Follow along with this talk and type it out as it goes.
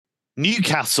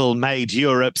Newcastle made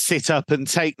Europe sit up and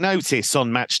take notice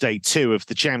on match day 2 of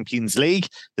the Champions League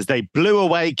as they blew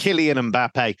away Kylian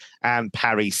Mbappe and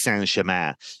Paris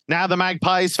Saint-Germain. Now the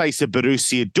Magpies face a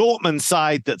Borussia Dortmund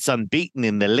side that's unbeaten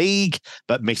in the league,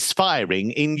 but misfiring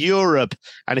in Europe.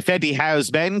 And if Eddie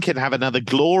Howe's men can have another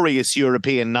glorious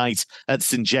European night at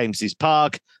St James's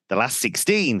Park, the last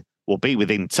 16 will be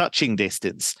within touching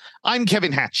distance. I'm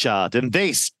Kevin Hatchard, and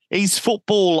this is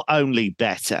Football Only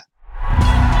Bettor.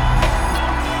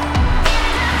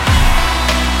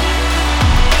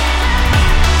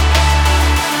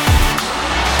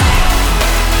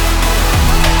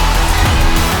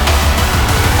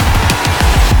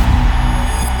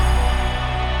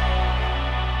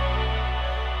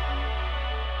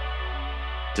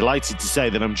 Delighted to say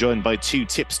that I'm joined by two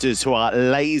tipsters who are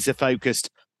laser focused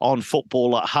on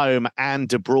football at home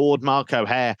and abroad. Mark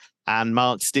O'Hare and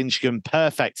Mark Stinchcombe,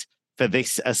 perfect for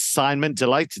this assignment.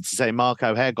 Delighted to say Mark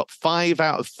O'Hare got 5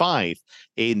 out of 5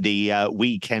 in the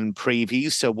weekend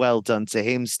preview. So well done to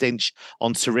him. Stinch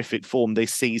on terrific form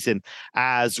this season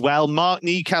as well. Mark,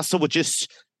 Newcastle were just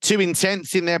too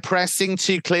intense in their pressing,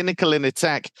 too clinical in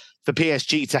attack for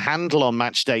PSG to handle on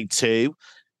match day 2.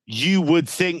 You would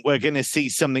think we're going to see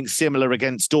something similar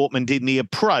against Dortmund in the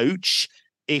approach,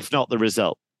 if not the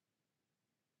result.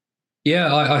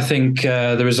 Yeah, I think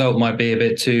the result might be a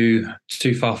bit too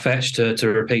far-fetched to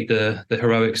repeat the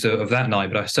heroics of that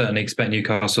night, but I certainly expect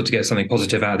Newcastle to get something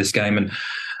positive out of this game, and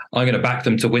I'm going to back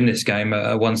them to win this game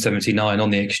at 179 on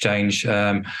the exchange.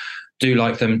 Do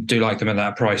like them at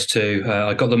that price too.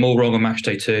 I got them all wrong on match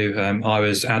day 2. I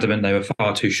was adamant they were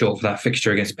far too short for that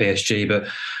fixture against PSG, but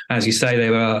as you say,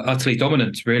 they were utterly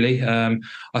dominant, really. I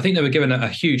think they were given a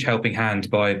huge helping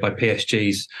hand by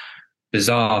PSG's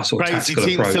bizarre sort of crazy tactical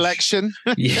team approach. Selection.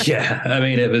 Yeah, I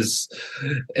mean, it was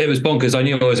bonkers. I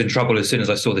knew I was in trouble as soon as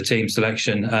I saw the team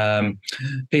selection.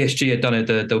 PSG had done it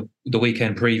the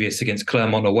weekend previous against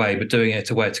Clermont away, but doing it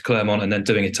away to Clermont and then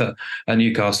doing it at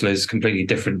Newcastle is completely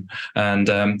different. And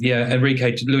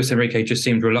Luis Enrique just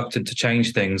seemed reluctant to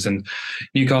change things. And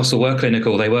Newcastle were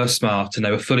clinical, they were smart, and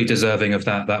they were fully deserving of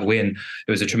that win.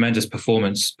 It was a tremendous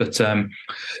performance, but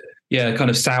yeah, kind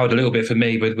of soured a little bit for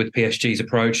me with PSG's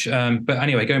approach. But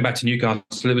anyway, going back to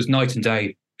Newcastle, it was night and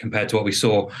day compared to what we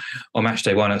saw on match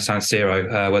day 1 at San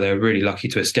Siro, where they were really lucky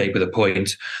to escape with a point.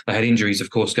 They had injuries, of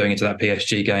course, going into that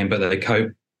PSG game, but they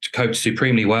coped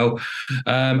supremely well.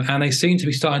 And they seem to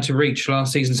be starting to reach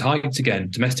last season's heights again,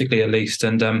 domestically at least.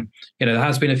 And, there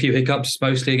has been a few hiccups,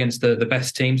 mostly against the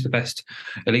best teams, the best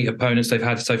elite opponents they've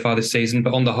had so far this season.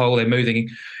 But on the whole, they're moving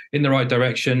in the right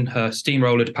direction.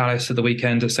 Steamrolled Palace at the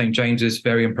weekend at St James's,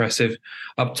 very impressive,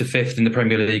 up to 5th in the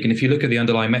Premier League. And if you look at the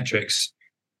underlying metrics,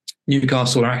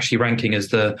 Newcastle are actually ranking as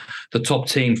the top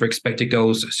team for expected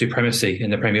goals supremacy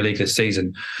in the Premier League this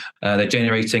season. They're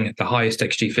generating the highest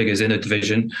XG figures in the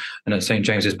division, and at St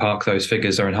James's Park, those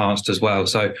figures are enhanced as well.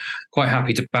 So quite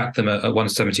happy to back them at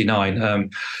 179.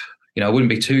 I wouldn't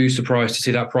be too surprised to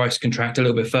see that price contract a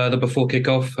little bit further before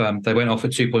kickoff. They went off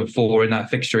at 2.4 in that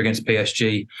fixture against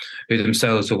PSG, who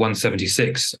themselves were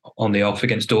 176 on the off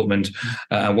against Dortmund,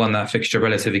 and won that fixture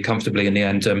relatively comfortably in the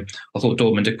end. I thought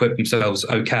Dortmund equipped themselves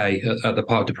okay at the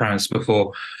Parc des Princes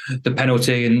before the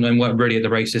penalty and weren't really at the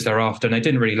races thereafter. And they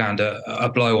didn't really land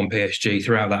a blow on PSG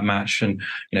throughout that match, and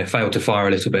failed to fire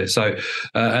a little bit. So,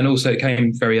 and also it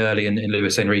came very early in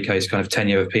Luis Enrique's kind of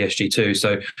tenure of PSG too.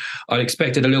 So I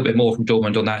expected a little bit more from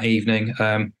Dortmund on that evening.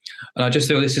 And I just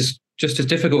feel this is just as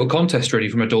difficult a contest really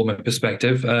from a Dortmund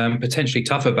perspective, potentially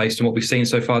tougher based on what we've seen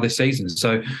so far this season.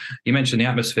 So you mentioned the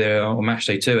atmosphere on match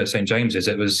day 2 at St James's.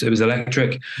 It was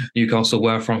electric. Newcastle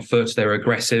were front foot. They were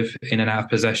aggressive in and out of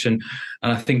possession.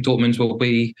 And I think Dortmund will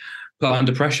be put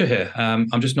under pressure here.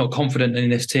 I'm just not confident in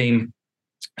this team.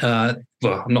 I'm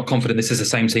not confident this is the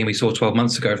same team we saw 12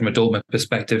 months ago from a Dortmund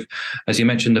perspective. As you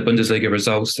mentioned, the Bundesliga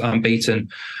results, unbeaten.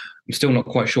 I'm still not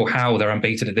quite sure how they're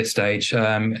unbeaten at this stage.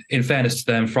 In fairness to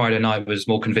them, Friday night was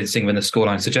more convincing than the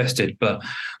scoreline suggested. But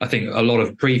I think a lot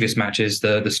of previous matches,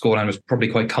 the scoreline was probably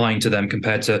quite kind to them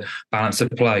compared to balance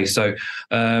of play. So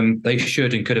they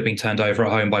should and could have been turned over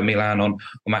at home by Milan on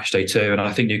match day 2. And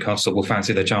I think Newcastle will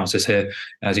fancy their chances here.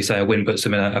 As you say, a win puts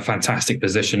them in a fantastic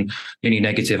position. The only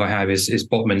negative I have is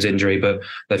Botman's injury, but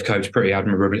they've coped pretty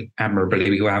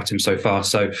admirably without him so far.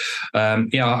 So, I'm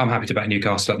happy to back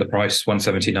Newcastle at the price,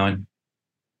 179.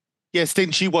 Yes,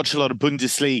 didn't you watch a lot of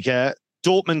Bundesliga?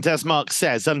 Dortmund, as Mark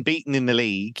says, unbeaten in the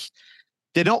league.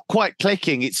 They're not quite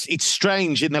clicking. It's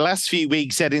strange. In the last few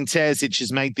weeks, Edin Terzic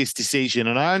has made this decision,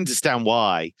 and I understand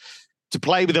why, to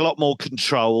play with a lot more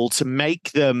control, to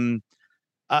make them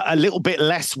a little bit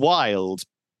less wild.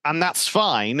 and that's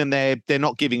fine. And they're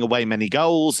not giving away many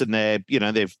goals, and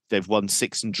they've won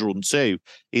 6 and drawn 2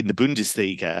 in the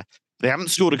Bundesliga. They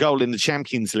haven't scored a goal in the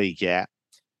Champions League yet,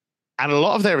 and a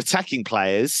lot of their attacking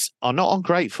players are not on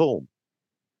great form.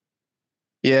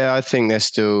 Yeah, I think they're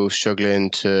still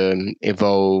struggling to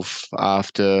evolve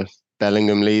after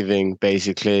Bellingham leaving,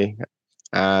 basically.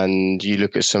 And you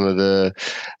look at some of the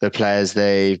players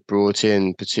they've brought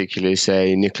in, particularly,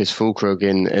 say, Nicholas Füllkrug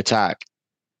in attack.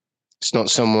 It's not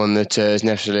someone that is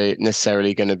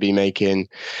necessarily going to be making,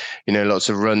 lots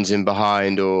of runs in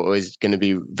behind, or is going to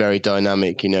be very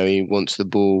dynamic. He wants the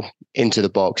ball into the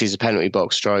box. He's a penalty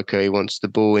box striker. He wants the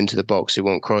ball into the box. He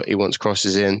wants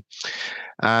crosses in,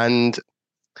 and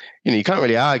you can't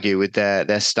really argue with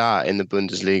their start in the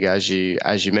Bundesliga,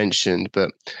 as you mentioned.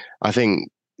 But I think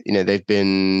they've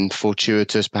been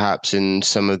fortuitous, perhaps, in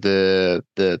some of the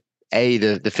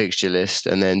fixture list,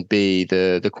 and then B,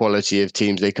 the quality of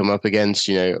teams they come up against.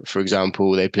 For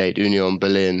example, they played Union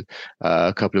Berlin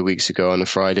a couple of weeks ago on a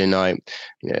Friday night.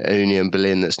 Union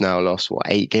Berlin that's now lost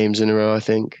 8 games in a row, I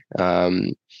think.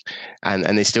 And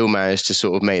they still managed to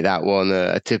sort of make that one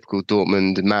a typical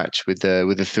Dortmund match with the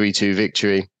 3-2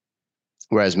 victory.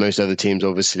 Whereas most other teams,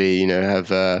 obviously, have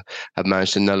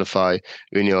managed to nullify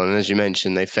Union. And as you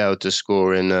mentioned, they failed to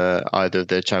score in either of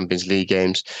the Champions League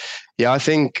games. Yeah, I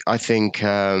think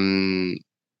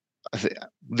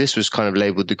this was kind of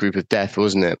labelled the group of death,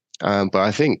 wasn't it? But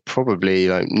I think probably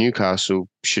Newcastle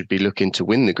should be looking to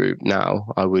win the group now.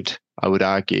 I would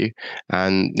argue,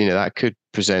 and that could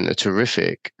present a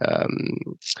terrific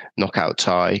knockout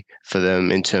tie for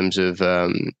them in terms of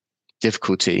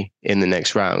difficulty in the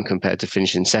next round compared to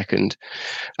finishing second.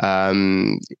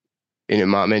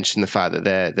 Mark mentioned the fact that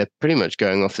they're pretty much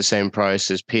going off the same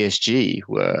price as PSG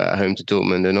were at home to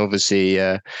Dortmund, and obviously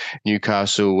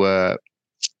Newcastle were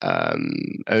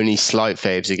only slight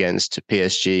faves against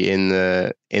PSG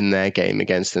in their game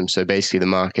against them. So basically, the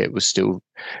market was still.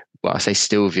 Well, I say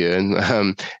still viewing.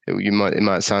 It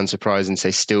might sound surprising to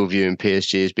say still viewing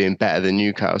PSG as being better than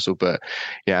Newcastle, but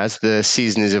as the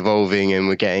season is evolving and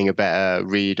we're getting a better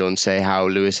read on, say, how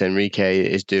Luis Enrique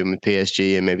is doing with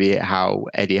PSG and maybe how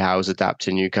Eddie Howe's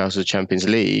adapting Newcastle Champions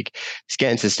League, it's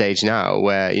getting to the stage now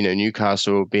where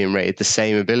Newcastle are being rated the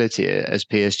same ability as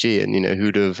PSG, and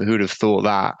who'd have thought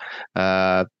that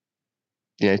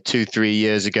 2-3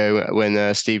 years ago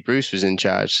when Steve Bruce was in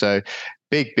charge. So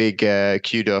big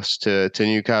kudos to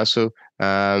Newcastle.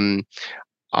 I'm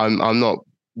not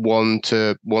one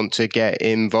to want to get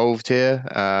involved here,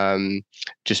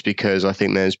 just because I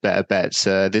think there's better bets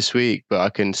this week. But I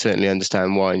can certainly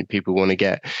understand why people want to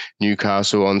get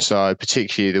Newcastle on side,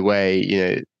 particularly the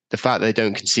way the fact they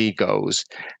don't concede goals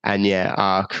and yet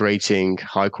are creating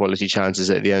high quality chances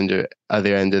at the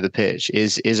other end of the pitch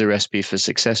is a recipe for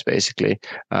success, basically.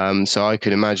 So I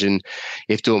could imagine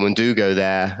if Dortmund do go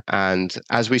there, and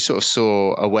as we sort of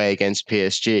saw away against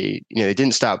PSG, they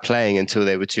didn't start playing until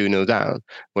they were 2-0 down.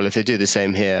 Well, if they do the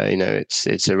same here,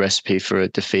 it's a recipe for a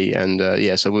defeat. And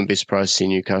yes, I wouldn't be surprised to see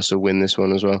Newcastle win this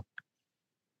one as well.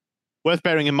 Worth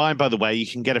bearing in mind, by the way, you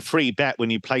can get a free bet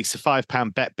when you place a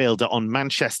 £5 bet builder on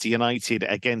Manchester United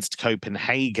against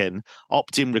Copenhagen.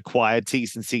 Opt-in required.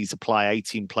 T's and C's apply.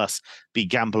 18 plus.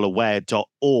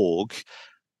 BeGambleAware.org.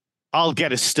 I'll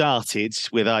get us started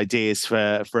with ideas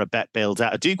for a bet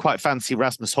builder. I do quite fancy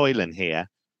Rasmus Højlund here.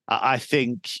 I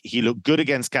think he looked good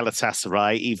against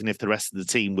Galatasaray, even if the rest of the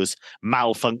team was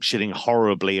malfunctioning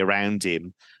horribly around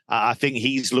him. I think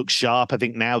he's looked sharp. I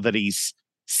think now that he's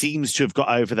seems to have got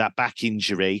over that back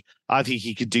injury, I think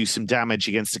he could do some damage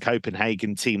against a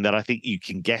Copenhagen team that I think you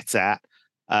can get at.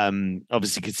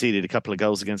 Obviously conceded a couple of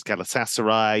goals against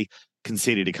Galatasaray,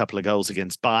 conceded a couple of goals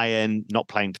against Bayern, not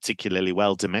playing particularly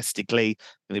well domestically,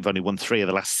 and they've only won 3 of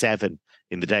the last 7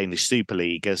 in the Danish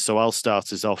Superliga. So I'll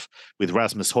start us off with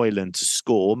Rasmus Højlund to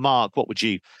score. Mark, what would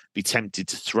you be tempted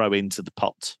to throw into the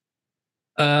pot?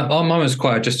 Mine was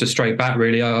quite just a straight back,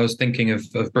 really. I was thinking of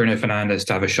Bruno Fernandes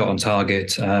to have a shot on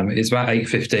target. It's about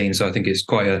 8.15, so I think it's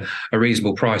quite a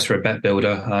reasonable price for a bet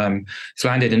builder. He's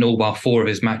landed in all but 4 of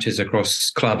his matches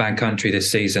across club and country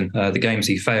this season. The games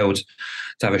he failed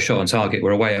to have a shot on target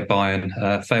were away at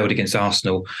Bayern, failed against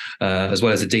Arsenal, as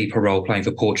well as a deeper role playing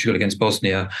for Portugal against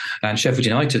Bosnia and Sheffield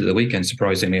United at the weekend,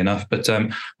 surprisingly enough. But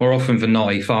more often than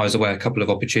not, he fires away a couple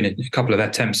of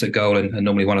attempts at goal, and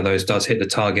normally one of those does hit the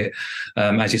target.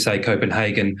 As you say,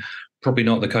 Copenhagen probably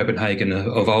not the Copenhagen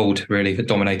of old, really, that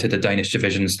dominated the Danish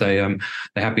divisions. They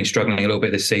have been struggling a little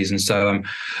bit this season. So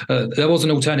there was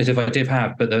an alternative I did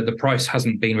have, but the price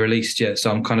hasn't been released yet.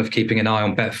 So I'm kind of keeping an eye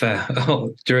on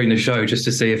Betfair during the show just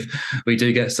to see if we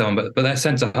do get some. But their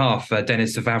centre half,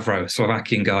 Denis Vavro,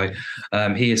 Slovakian guy,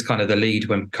 he is kind of the lead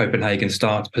when Copenhagen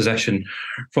starts possession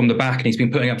from the back, and he's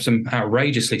been putting up some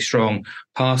outrageously strong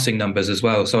passing numbers as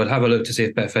well. So I'd have a look to see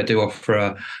if Betfair do offer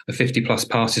a 50 plus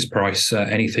passes price,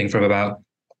 anything from about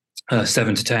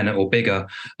 7 to 10 or bigger.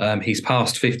 He's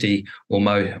passed 50 or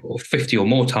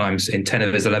more times in 10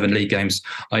 of his 11 league games.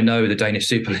 I know the Danish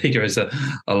Superliga is a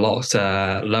lot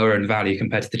lower in value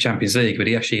compared to the Champions League, but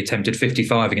he actually attempted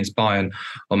 55 against Bayern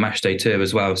on match day 2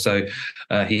 as well. So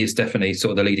he is definitely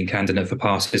sort of the leading candidate for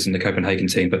passes in the Copenhagen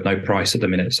team, but no price at the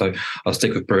minute. So I'll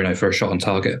stick with Bruno for a shot on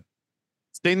target.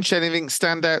 Stinch, anything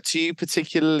stand out to you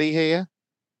particularly here?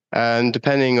 And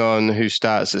depending on who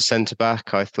starts at centre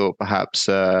back, I thought perhaps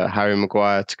Harry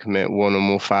Maguire to commit one or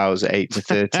more fouls at 8 to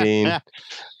 13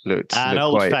 looked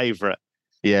old favourite.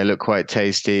 Yeah, looked quite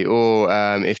tasty. Or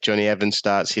if Johnny Evans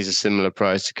starts, he's a similar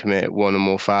price to commit one or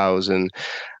more fouls. And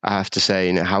I have to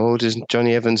say, how old is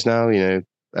Johnny Evans now?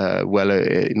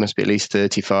 It must be at least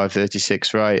 35,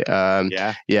 36, right? I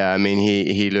mean,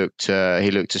 he looked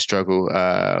to struggle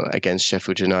against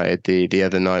Sheffield United the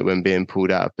other night when being pulled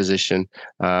out of position.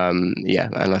 And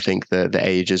I think the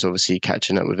age is obviously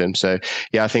catching up with him. So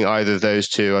I think either of those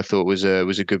two I thought was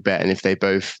a good bet. And if they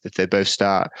both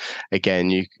start again,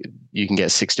 you can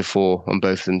get 6 to 4 on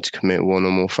both of them to commit one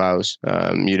or more fouls.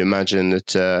 You'd imagine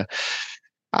that.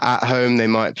 At home, they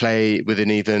might play with an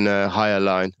even higher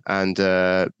line, and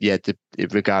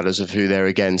regardless of who they're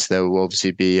against, there will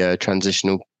obviously be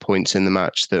transitional points in the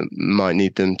match that might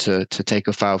need them to take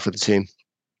a foul for the team.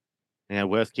 Yeah,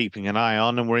 worth keeping an eye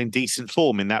on, and we're in decent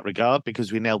form in that regard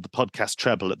because we nailed the podcast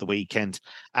treble at the weekend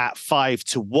at 5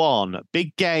 to 1.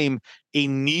 Big game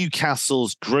in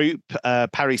Newcastle's group,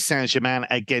 Paris Saint-Germain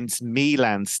against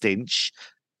Milan, Stinch.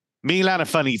 Milan, a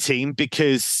funny team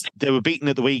because they were beaten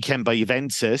at the weekend by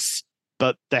Juventus,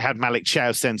 but they had Malik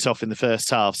Chow sent off in the first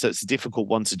half, so it's a difficult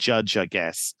one to judge, I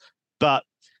guess. But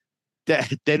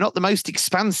they're not the most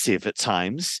expansive at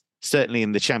times, certainly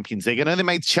in the Champions League. I know they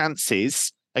made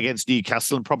chances against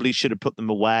Newcastle and probably should have put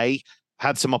them away,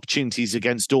 had some opportunities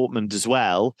against Dortmund as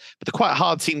well, but they're quite a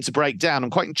hard team to break down. I'm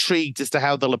quite intrigued as to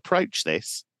how they'll approach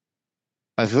this.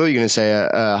 I thought you were going to say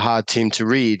a hard team to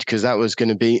read, because that was going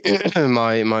to be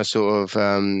my sort of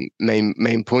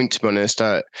main point, to be honest.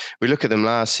 We look at them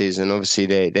last season. Obviously,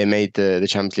 they made the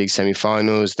Champions League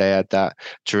semi-finals. They had that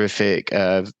terrific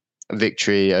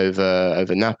victory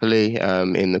over Napoli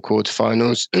in the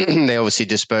quarterfinals. They obviously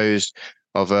disposed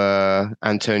of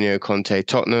Antonio Conte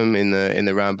Tottenham in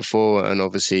the round before, and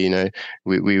obviously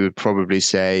we would probably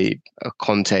say a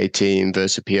Conte team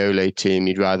versus a Pioli team.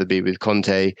 You'd rather be with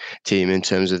Conte team in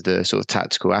terms of the sort of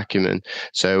tactical acumen.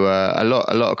 So a lot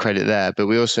of credit there. But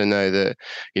we also know that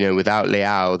without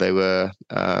Leao, they were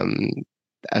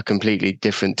a completely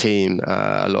different team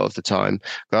a lot of the time.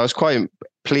 But I was quite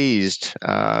pleased,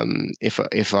 if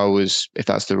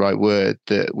that's the right word,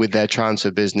 that with their transfer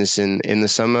business in the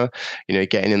summer,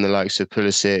 getting in the likes of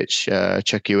Pulisic,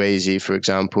 Chukwueze, for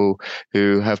example,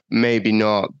 who have maybe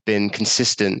not been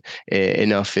consistent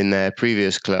enough in their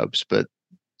previous clubs, but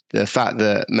the fact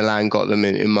that Milan got them,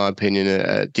 in my opinion,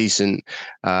 a decent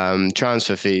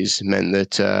transfer fees meant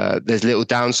that there's little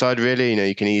downside, really.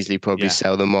 You can easily probably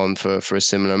sell them on for a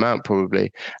similar amount,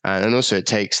 probably. And also it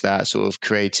takes that sort of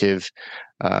creative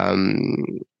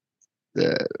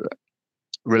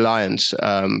reliance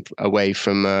away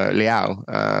from Leao,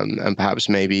 and perhaps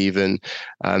maybe even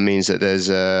means that there's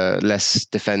less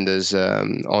defenders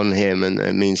on him, and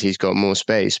it means he's got more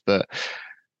space. But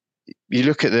you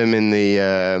look at them in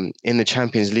the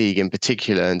Champions League in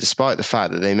particular, and despite the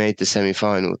fact that they made the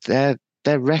semi-final,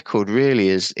 their record really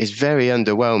is very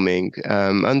underwhelming.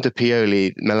 Under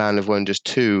Pioli, Milan have won just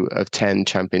 2 of 10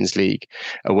 Champions League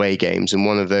away games, and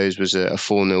one of those was a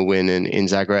 4-0 win in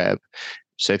Zagreb.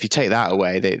 So if you take that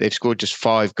away, they've scored just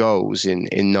 5 goals in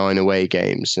 9 away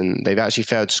games, and they've actually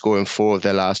failed to score in 4 of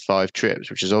their last 5 trips,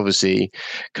 which is obviously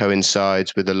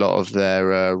coincides with a lot of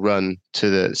their run to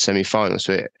the semi-final.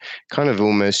 So it kind of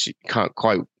almost can't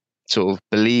quite sort of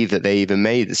believe that they even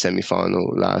made the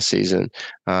semi-final last season.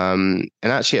 And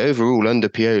actually overall under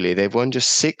Pioli, they've won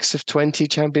just 6 of 20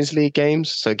 Champions League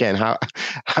games. So again, how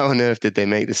on earth did they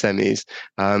make the semis?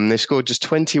 They've scored just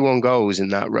 21 goals in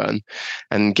that run.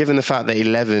 And given the fact that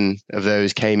 11 of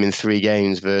those came in 3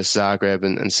 games versus Zagreb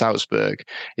and Salzburg,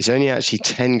 it's only actually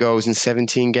 10 goals in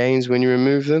 17 games when you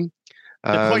remove them.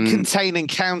 They're quite contain and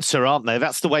counter, aren't they?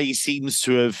 That's the way he seems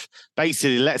to have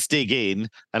basically, let's dig in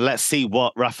and let's see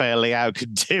what Rafael Leao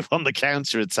can do on the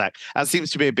counter attack. That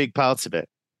seems to be a big part of it.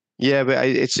 Yeah, but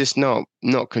it's just not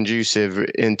conducive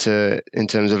in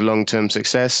terms of long-term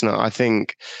success. No, I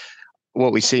think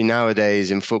what we see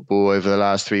nowadays in football over the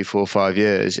last 3, 4, 5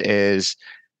 years is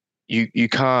you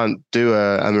can't do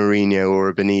a Mourinho or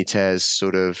a Benitez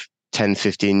sort of 10,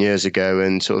 15 years ago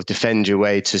and sort of defend your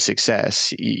way to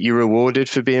success. You're rewarded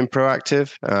for being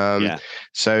proactive.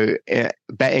 So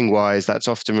betting wise, that's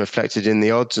often reflected in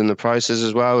the odds and the prices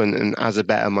as well. And as a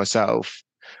bettor myself,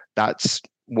 that's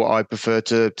what I prefer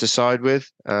to side with.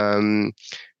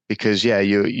 Because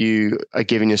you are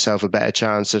giving yourself a better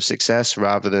chance of success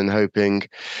rather than hoping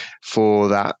for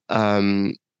that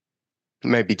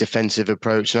maybe defensive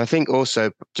approach. And I think also,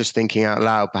 just thinking out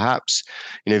loud, perhaps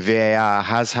VAR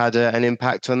has had an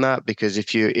impact on that, because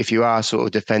if you are sort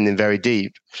of defending very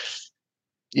deep,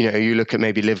 you look at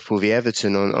maybe Liverpool v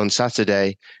Everton on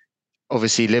Saturday.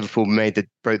 Obviously, Liverpool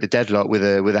broke the deadlock with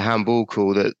a handball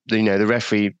call that the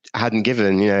referee hadn't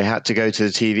given. He had to go to the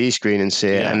TV screen and see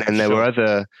it. And then there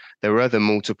were other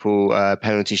multiple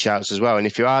penalty shouts as well. And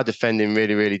if you are defending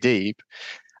really, really deep,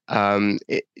 there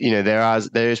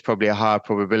is probably a higher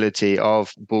probability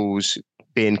of balls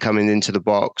coming into the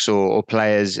box, or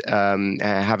players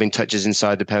having touches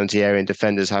inside the penalty area and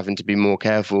defenders having to be more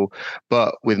careful.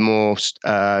 But with more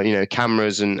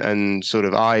cameras and sort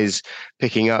of eyes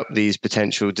picking up these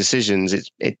potential decisions,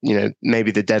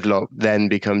 maybe the deadlock then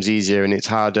becomes easier, and it's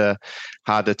harder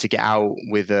to get out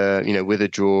with a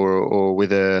draw or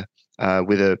with a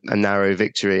narrow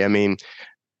victory. I mean,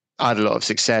 I had a lot of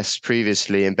success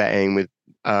previously in betting with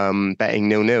betting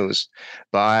 0-0s,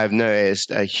 but I've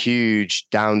noticed a huge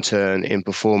downturn in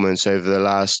performance over the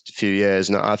last few years,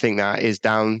 and I think that is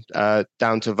down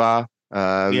to VAR,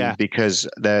 because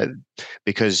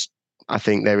I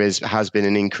think has been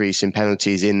an increase in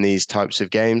penalties in these types of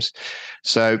games.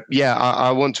 So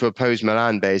I want to oppose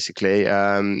Milan basically.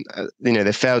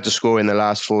 They failed to score in the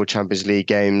last 4 Champions League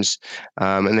games,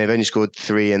 and they've only scored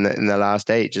 3 in the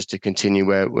last 8, just to continue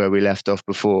where we left off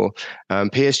before.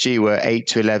 PSG were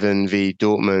 8-11 v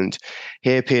Dortmund.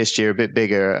 Here PSG are a bit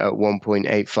bigger at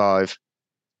 1.85.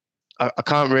 I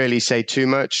can't really say too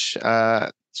much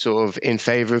sort of in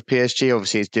favour of PSG.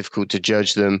 Obviously, it's difficult to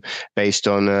judge them based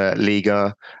on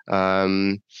Liga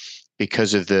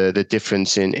because of the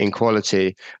difference in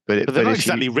quality. But they're not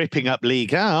exactly ripping up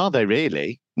Liga, are they?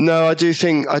 Really? No, I do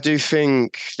think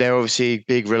they're obviously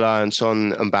big reliance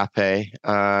on Mbappe.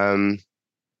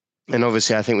 And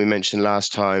obviously, I think we mentioned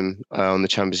last time on the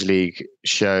Champions League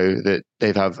show that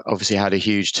they've obviously had a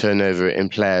huge turnover in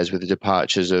players with the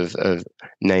departures of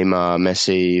Neymar,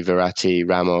 Messi, Verratti,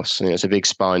 Ramos. It's a big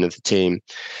spine of the team.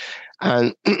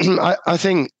 And I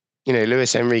think,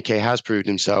 Luis Enrique has proved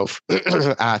himself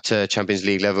at a Champions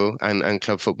League level and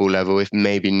club football level, if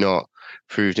maybe not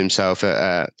proved himself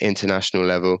at international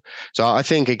level. So I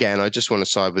think, again, I just want to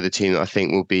side with a team that I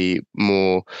think will be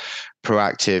more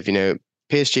proactive.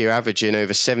 PSG are averaging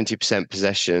over 70%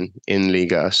 possession in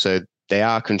Liga, so they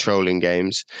are controlling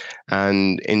games.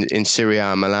 And in Serie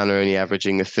A, Milan are only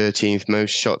averaging the 13th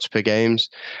most shots per games.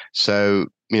 So,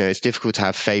 it's difficult to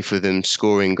have faith with them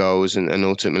scoring goals and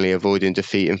ultimately avoiding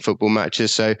defeat in football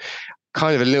matches. So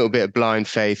kind of a little bit of blind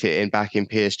faith in backing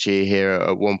PSG here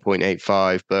at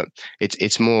 1.85, but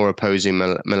it's more opposing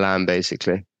Milan,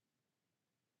 basically.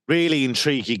 Really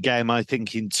intriguing game, I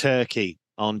think, in Turkey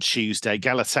on Tuesday.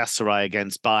 Galatasaray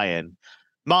against Bayern.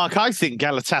 Mark, I think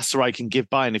Galatasaray can give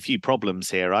Bayern a few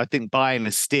problems here. I think Bayern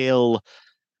is still a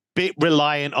bit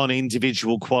reliant on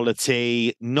individual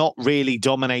quality, not really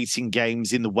dominating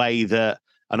games in the way that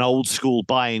an old school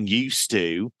Bayern used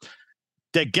to.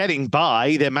 They're getting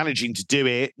by. They're managing to do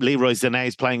it. Leroy Sané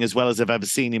is playing as well as I've ever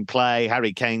seen him play.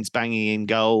 Harry Kane's banging in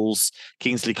goals.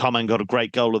 Kingsley Coman got a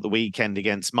great goal at the weekend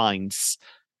against Mainz.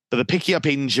 But they're picking up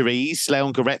injuries.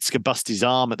 Leon Goretzka bust his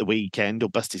arm at the weekend, or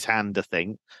bust his hand, I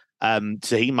think.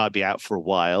 So he might be out for a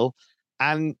while.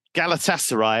 And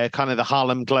Galatasaray are kind of the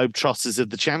Harlem Globetrotters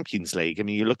of the Champions League. I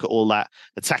mean, you look at all that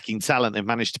attacking talent they've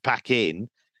managed to pack in.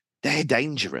 They're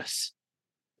dangerous.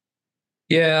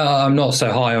 Yeah, I'm not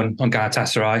so high on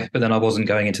Galatasaray, but then I wasn't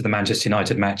going into the Manchester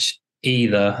United match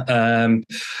either.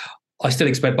 I still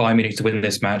expect Bayern Munich to win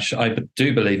this match. I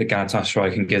do believe that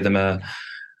Galatasaray can give them a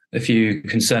few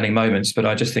concerning moments, but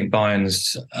I just think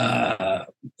Bayern's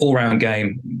all-round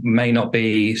game may not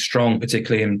be strong,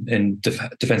 particularly in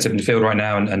defensive midfield right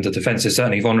now, and the defence is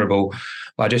certainly vulnerable.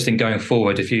 But I just think going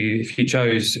forward, if you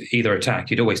chose either attack,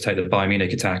 you'd always take the Bayern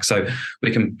Munich attack. So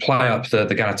we can play up the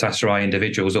Galatasaray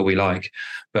individuals all we like,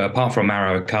 but apart from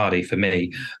Mauro Icardi, for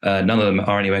me, none of them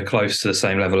are anywhere close to the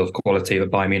same level of quality that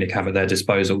Bayern Munich have at their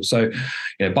disposal. So,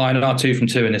 Bayern are 2 from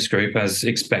 2 in this group as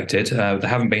expected. They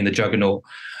haven't been the juggernaut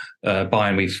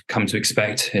Bayern we've come to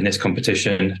expect in this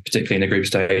competition, particularly in the group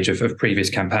stage of previous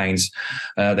campaigns.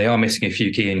 They are missing a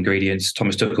few key ingredients.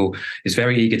 Thomas Tuchel is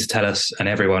very eager to tell us and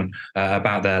everyone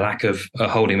about their lack of a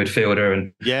holding midfielder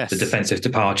and the defensive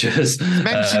departures.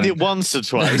 Mentioned it once or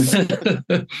twice.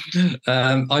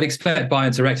 I'd expect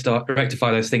Bayern to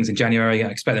rectify those things in January. I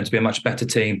expect them to be a much better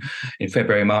team in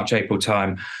February, March, April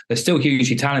time. They're still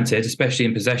hugely talented, especially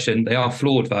in possession. They are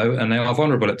flawed, though, and they are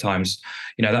vulnerable at times.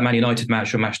 That Man United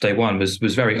match on match day one was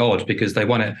very odd because they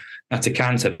won it at a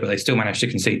canter, but they still managed to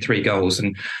concede 3 goals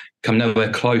and come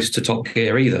nowhere close to top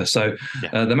gear either. So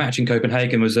the match in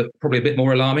Copenhagen was probably a bit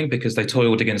more alarming because they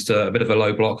toiled against a bit of a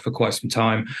low block for quite some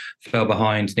time, fell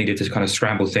behind, needed to kind of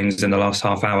scramble things in the last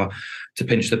half hour to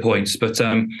pinch the points. But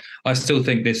I still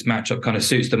think this matchup kind of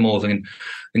suits them more than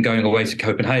going away to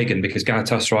Copenhagen, because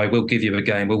Galatasaray will give you a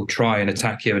game, will try and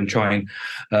attack you and try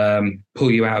and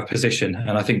pull you out of position.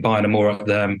 And I think Bayern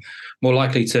are more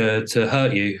likely to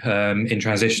hurt you in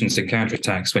transitions and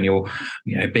counterattacks when you're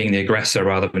being the aggressor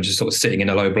rather than just sort of sitting in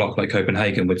a low block like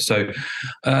Copenhagen would. So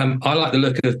I like the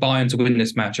look of Bayern to win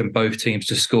this match and both teams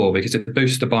to score, because it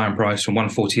boosts the Bayern price from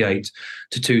 148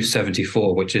 to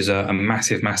 274, which is a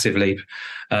massive, massive leap.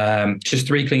 Just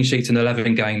 3 clean sheets in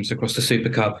 11 games across the Super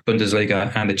Cup,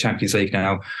 Bundesliga and the Champions League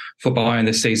now for Bayern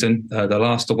this season. The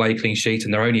last away clean sheet,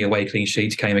 and their only away clean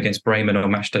sheet, came against Bremen on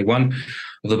match day 1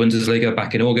 of the Bundesliga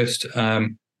back in August.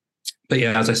 But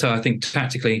yeah, as I say, I think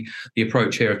tactically the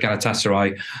approach here of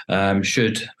Galatasaray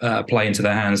should play into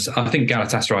their hands. I think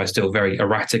Galatasaray is still very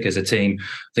erratic as a team.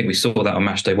 I think we saw that on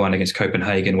match day 1 against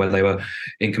Copenhagen, where they were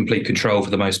in complete control for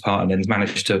the most part and then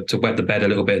managed to wet the bed a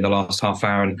little bit in the last half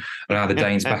hour and allow the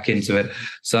Danes back into it.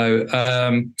 So,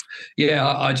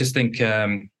 I just think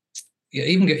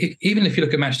even if you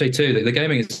look at match day 2, the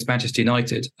game against Manchester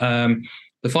United,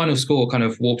 the final score kind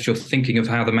of warps your thinking of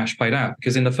how the match played out,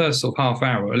 because in the first sort of half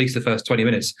hour, or at least the first 20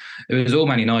 minutes, it was all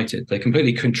Man United. They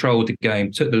completely controlled the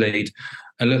game, took the lead,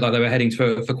 and looked like they were heading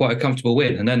for quite a comfortable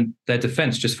win. And then their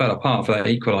defence just fell apart for that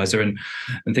equaliser,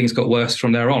 and things got worse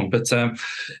from there on. But I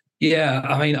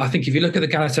think if you look at the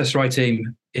Galatasaray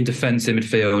team in defence, in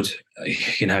midfield,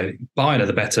 Bayern are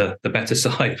the better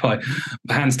side by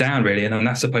hands down, really, and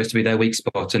that's supposed to be their weak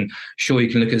spot. And sure, you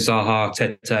can look at Zaha,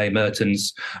 Tete,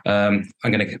 Mertens. I'm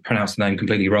going to pronounce the name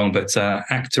completely wrong, but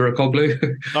Aktarakoglu.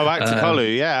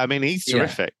 Aktarakoglu, yeah. I mean, he's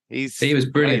terrific. He was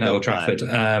brilliant at Old Trafford.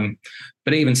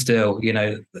 But even still,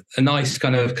 a nice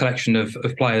kind of collection of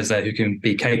players there who can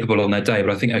be capable on their day.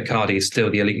 But I think Icardi is still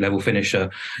the elite level finisher.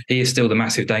 He is still the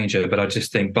massive danger. But I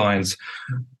just think Bayern's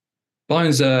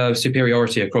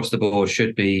superiority across the board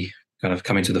should be kind of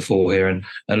coming to the fore here. And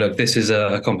look, this is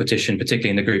a competition, particularly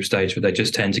in the group stage, where they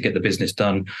just tend to get the business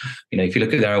done. If you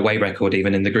look at their away record,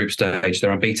 even in the group stage,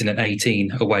 they're unbeaten in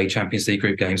 18 away Champions League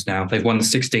group games now. They've won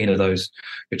 16 of those,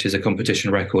 which is a competition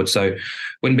record. So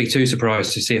wouldn't be too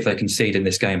surprised to see if they concede in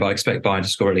this game, but I expect Bayern to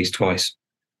score at least twice.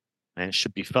 And it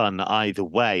should be fun either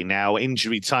way. Now,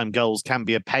 injury time goals can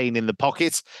be a pain in the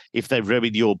pocket if they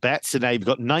ruin your bet. So now you've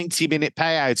got 90-minute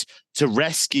payout to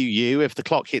rescue you. If the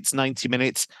clock hits 90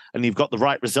 minutes and you've got the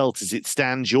right result as it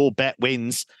stands, your bet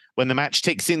wins. When the match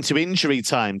ticks into injury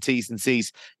time, T's and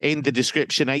C's in the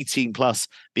description, 18 plus,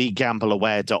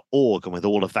 begambleaware.org. And with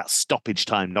all of that stoppage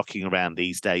time knocking around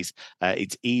these days,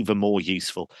 it's even more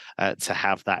useful to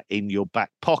have that in your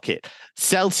back pocket.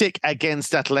 Celtic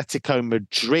against Atletico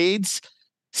Madrid.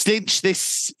 Stinch,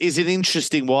 this is an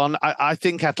interesting one. I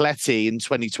think Atleti in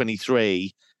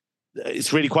 2023,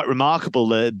 it's really quite remarkable,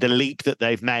 the leap that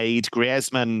they've made.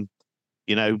 Griezmann,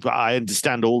 I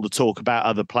understand all the talk about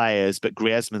other players, but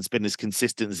Griezmann's been as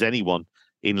consistent as anyone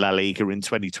in La Liga in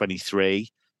 2023.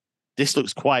 This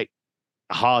looks quite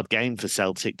a hard game for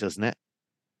Celtic, doesn't it?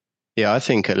 Yeah, I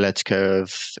think Atletico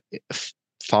have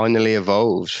finally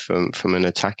evolved from an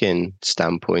attacking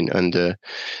standpoint under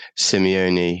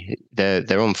Simeone.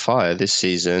 They're on fire this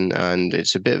season, and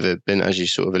it's a bit of been, as you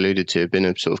sort of alluded to, been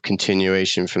a sort of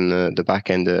continuation from the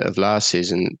back end of last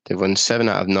season. They've won 7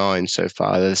 out of 9 so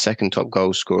far. They're the second top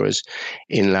goal scorers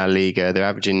in La Liga. They're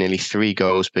averaging nearly 3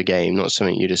 goals per game, not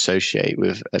something you'd associate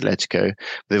with Atletico.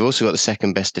 But they've also got the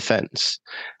second best defence.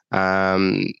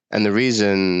 And the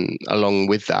reason, along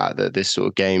with that this sort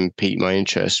of game piqued my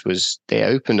interest was they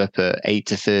opened up at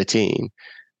 8-13,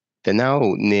 they're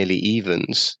now nearly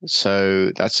evens.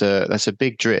 So that's a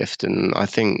big drift, and I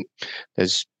think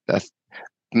there's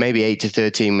maybe 8 to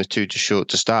 13 was too short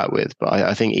to start with, but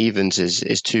I think evens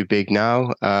is too big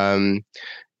now.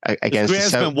 Against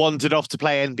Griezmann wandered off to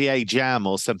play NBA Jam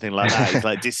or something like that. He's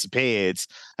like disappeared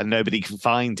and nobody can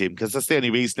find him, because that's the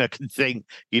only reason I can think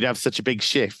you'd have such a big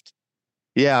shift.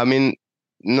 Yeah, I mean,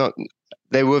 not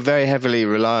they were very heavily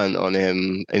reliant on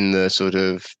him in the sort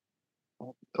of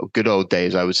good old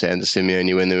days, I would say, under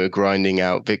Simeone, when they were grinding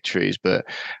out victories. But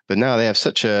now they have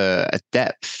such a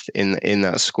depth in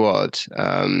that squad.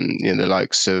 The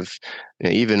likes of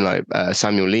even like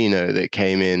Samuel Lino that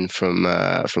came in from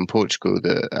Portugal.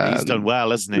 That he's done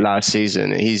well, hasn't he? Last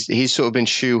season, he's sort of been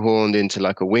shoehorned into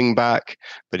like a wing back,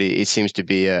 but it seems to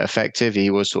be effective. He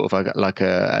was sort of like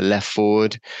a left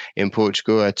forward in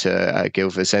Portugal at Gil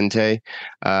Vicente.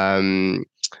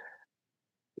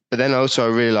 But then also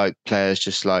I really like players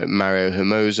just like Mario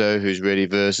Hermoso, who's really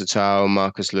versatile,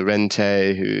 Marcus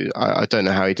Llorente, who I don't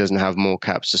know how he doesn't have more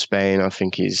caps for Spain. I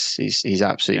think he's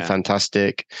absolutely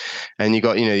fantastic. And you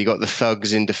got the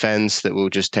thugs in defence that will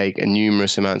just take a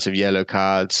numerous amounts of yellow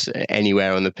cards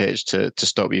anywhere on the pitch to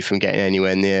stop you from getting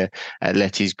anywhere near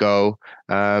Atleti's goal.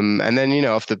 And then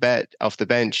off the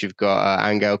bench you've got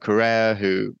Angel Correa,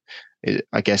 who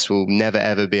I guess will never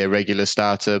ever be a regular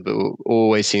starter, but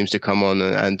always seems to come on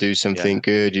and do something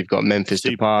good. You've got Memphis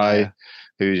Depay,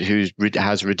 who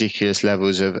has ridiculous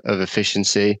levels of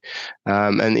efficiency,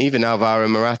 and even Alvaro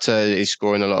Morata is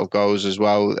scoring a lot of goals as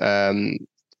well.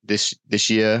 This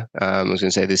year, I was going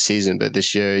to say this season, but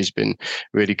this year he's been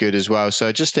really good as well. So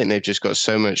I just think they've just got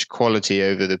so much quality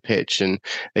over the pitch. And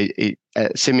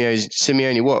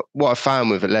Simeone, what I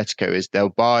found with Atletico is they'll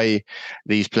buy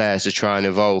these players to try and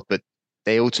evolve, but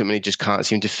they ultimately just can't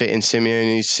seem to fit in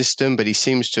Simeone's system. But he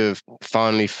seems to have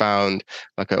finally found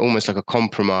almost like a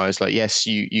compromise. Like, yes,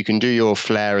 you can do your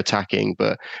flair attacking,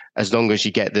 but as long as you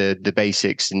get the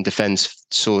basics in defense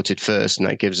sorted first, and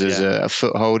that gives us a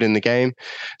foothold in the game.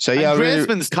 So yeah,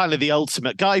 Griezmann's kind of the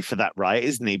ultimate guy for that, right?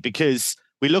 Isn't he? Because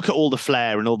we look at all the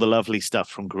flair and all the lovely stuff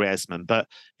from Griezmann, but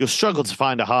you'll struggle to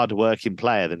find a harder working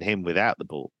player than him without the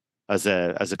ball, as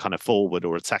a kind of forward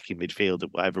or attacking midfielder,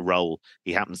 whatever role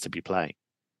he happens to be playing.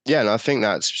 Yeah, and I think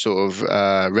that's sort of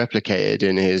replicated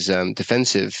in his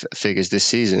defensive figures this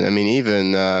season. I mean,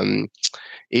 even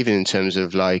in terms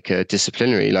of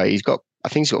disciplinary, I think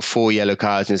he's got 4 yellow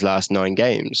cards in his last 9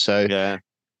 games. So yeah,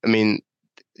 I mean,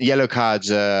 yellow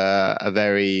cards are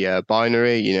very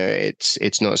binary.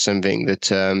 It's not something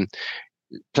that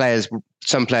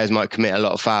some players might commit a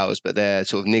lot of fouls, but they're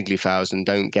sort of niggly fouls and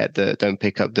don't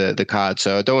pick up the card.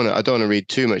 So I don't want to read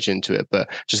too much into it, but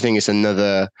just think it's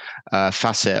another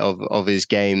facet of his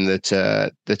game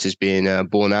that is being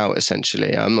borne out.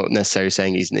 Essentially, I'm not necessarily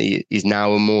saying he's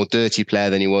now a more dirty player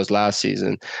than he was last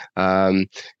season,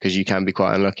 because you can be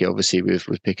quite unlucky, obviously, with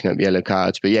picking up yellow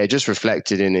cards. But yeah, just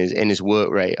reflected in his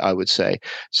work rate, I would say.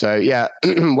 So yeah,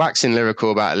 waxing lyrical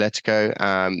about Atletico.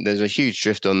 There's a huge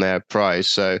drift on their price,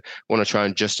 so I want to try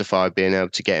and justify being able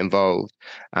to get involved.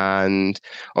 And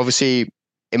obviously,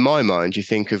 in my mind, you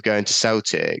think of going to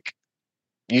Celtic.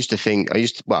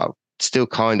 Still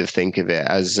kind of think of it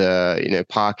as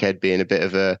Parkhead being a bit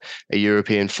of a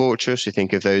European fortress. You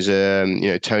think of those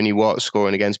Tony Watt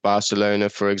scoring against Barcelona,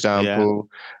 for example,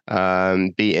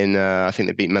 beating I think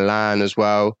they beat Milan as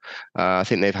well. I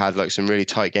think they've had some really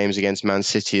tight games against Man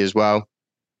City as well.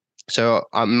 So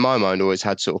in my mind, always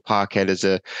had sort of Parkhead as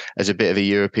a bit of a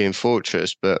European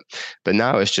fortress, but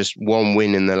now it's just 1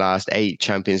 win in the last 8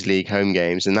 Champions League home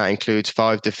games, and that includes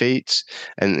 5 defeats.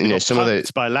 And some of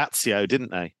those by Lazio, didn't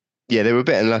they? Yeah, they were a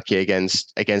bit unlucky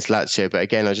against Lazio, but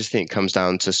again, I just think it comes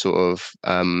down to sort of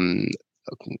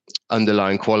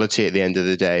underlying quality at the end of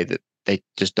the day, that they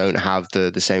just don't have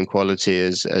the same quality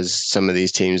as some of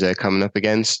these teams they're coming up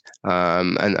against.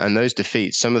 And those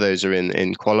defeats, some of those are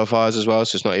in qualifiers as well,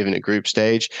 so it's not even at group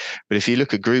stage. But if you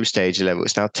look at group stage level,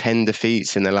 it's now 10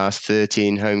 defeats in the last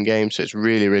 13 home games, so it's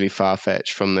really, really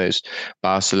far-fetched from those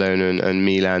Barcelona and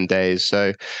Milan days.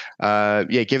 So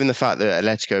given the fact that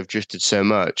Atletico have drifted so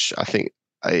much, I think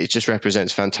it just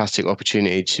represents fantastic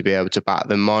opportunity to be able to bat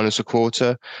them minus a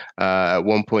quarter at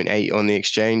 1.8 on the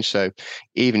exchange. So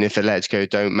even if Atletico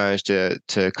don't manage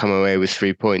to come away with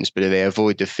 3 points, but if they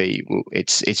avoid defeat,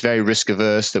 it's very risk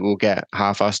averse that we'll get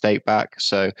half our stake back.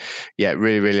 So yeah,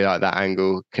 really, really like that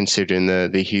angle, considering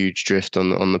the huge drift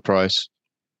on the price.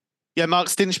 Yeah, Mark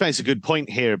Stinch makes a good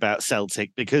point here about Celtic,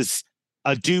 because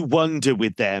I do wonder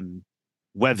with them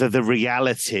whether the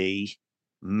reality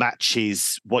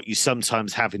matches what you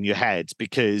sometimes have in your head,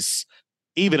 because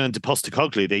even under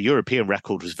Postecoglou, their European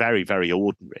record was very, very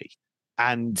ordinary.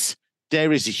 And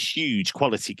there is a huge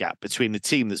quality gap between the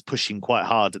team that's pushing quite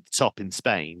hard at the top in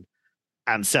Spain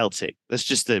and Celtic. That's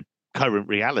just the current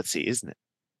reality, isn't it?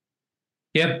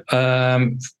 Yep.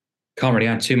 Can't really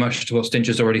add too much to what Stinch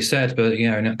has already said, but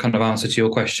in kind of answer to your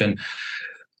question,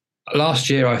 last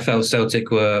year I felt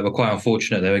Celtic were quite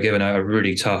unfortunate. They were given a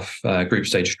really tough group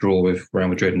stage draw with Real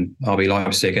Madrid and RB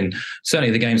Leipzig, and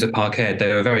certainly the games at Parkhead,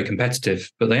 they were very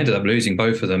competitive, but they ended up losing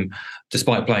both of them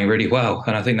despite playing really well.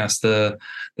 And I think that's the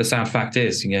sad fact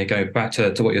is, going back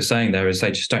to what you're saying there, is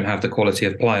they just don't have the quality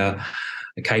of player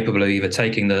capable of either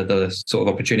taking the sort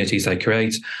of opportunities they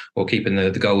create or keeping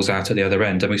the goals out at the other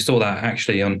end. And we saw that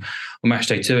actually on match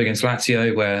day 2 against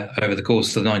Lazio, where over the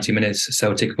course of the 90 minutes,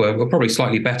 Celtic were probably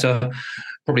slightly better,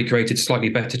 probably created slightly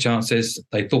better chances.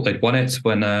 They thought they'd won it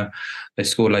when they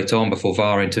scored late on before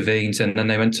VAR intervened, and then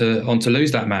they went on to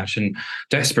lose that match. And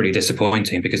desperately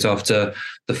disappointing, because after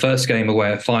the first game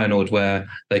away at Feyenoord, where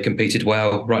they competed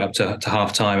well right up to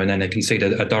half time, and then they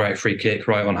conceded a direct free kick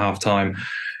right on half time,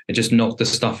 it just knocked the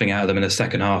stuffing out of them in the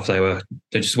second half. They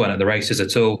just weren't at the races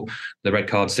at all. The red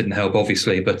cards didn't help,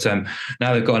 obviously, but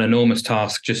now they've got an enormous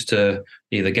task just to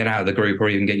either get out of the group or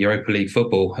even get Europa League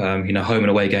football. Home and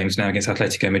away games now against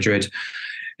Atletico Madrid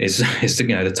is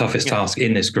the toughest task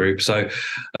in this group. So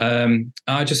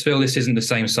I just feel this isn't the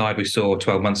same side we saw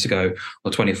 12 months ago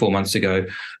or 24 months ago.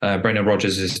 Brendan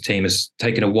Rodgers' team has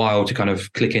taken a while to kind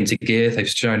of click into gear. They've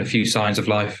shown a few signs of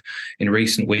life in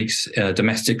recent weeks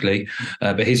domestically,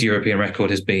 but his European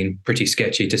record has been pretty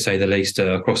sketchy, to say the least,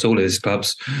 across all of his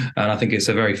clubs. And I think it's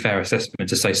a very fair assessment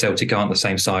to say Celtic aren't the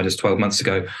same side as 12 months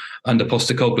ago under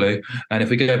Postecoglou. And if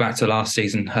we go back to last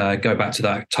season, go back to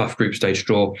that tough group stage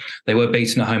draw, they were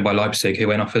beaten at home by Leipzig, who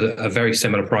went off at a very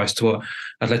similar price to what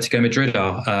Atletico Madrid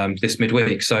are this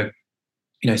midweek. So,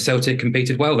 Celtic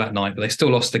competed well that night, but they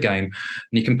still lost the game. And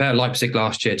you compare Leipzig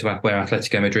last year to where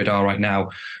Atletico Madrid are right now.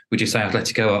 Would you say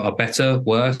Atletico are better,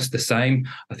 worse, the same?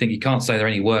 I think you can't say they're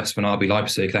any worse than RB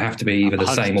Leipzig. They have to be either the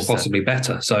 100%. Same or possibly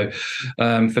better. So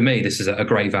for me, this is a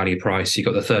great value price. You've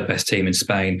got the third best team in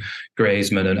Spain.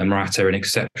 Griezmann and Morata are in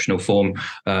exceptional form.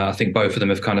 I think both of them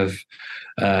have kind of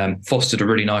fostered a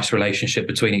really nice relationship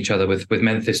between each other. With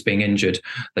Memphis being injured,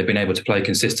 they've been able to play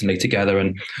consistently together,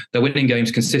 and they're winning games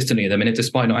consistently at the minute,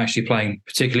 despite not actually playing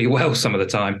particularly well some of the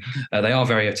time. They are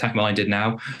very attack-minded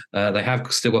now. They have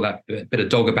still got that bit of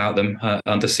dog about them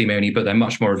under Simeone, but they're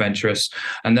much more adventurous,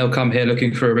 and they'll come here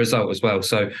looking for a result as well.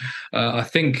 So I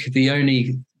think the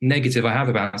only negative I have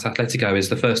about Atletico is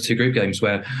the first 2 group games,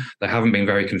 where they haven't been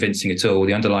very convincing at all.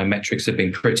 The underlying metrics have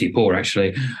been pretty poor,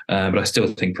 actually, but I still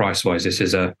think price-wise this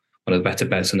is one of the better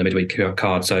bets on the midweek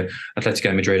card. So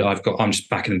Atletico Madrid, I'm just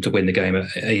backing them to win the game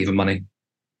at even money.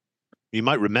 You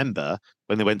might remember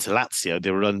when they went to Lazio,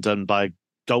 they were undone by a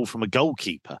goal from a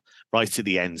goalkeeper right at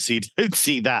the end. So you don't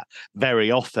see that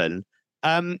very often.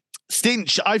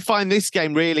 Stinch, I find this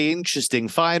game really interesting.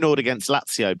 Feyenoord against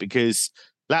Lazio, because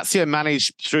Lazio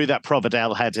managed through that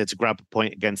Provedel header to grab a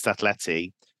point against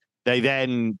Atleti. They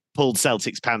then pulled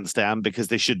Celtic's pants down because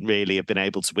they shouldn't really have been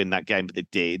able to win that game, but they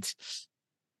did.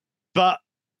 But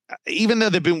even though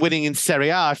they've been winning in Serie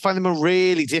A, I find them a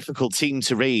really difficult team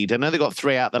to read. I know they got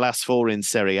 3 out of the last 4 in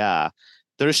Serie A.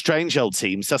 They're a strange old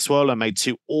team. Sassuolo made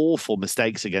 2 awful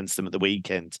mistakes against them at the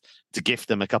weekend to gift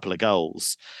them a couple of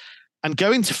goals. And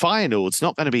going to Feyenoord's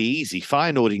not going to be easy.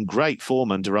 Feyenoord in great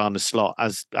form under Arne Slot,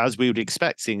 as we would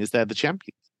expect, seeing as they're the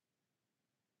champions.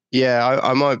 Yeah,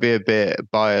 I might be a bit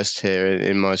biased here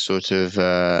in my sort of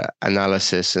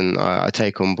analysis, and I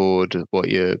take on board what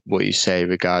you say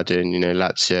regarding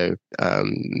Lazio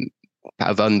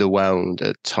have underwhelmed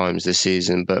at times this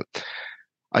season, but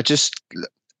I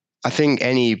think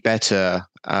any better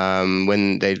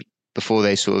before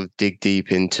they sort of dig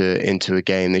deep into a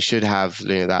game, they should have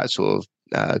that sort of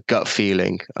gut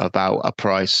feeling about a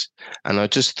price. And I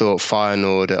just thought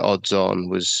Feyenoord at odds on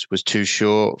was too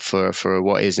short for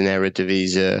what is an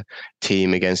Eredivisie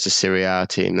team against a Serie A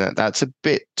team. That's a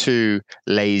bit too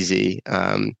lazy.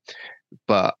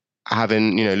 But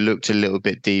having looked a little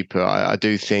bit deeper, I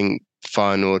do think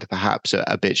Feyenoord perhaps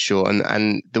a bit short.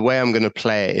 And the way I'm going to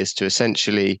play it is to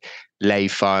essentially lay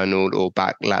Feyenoord or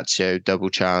back Lazio double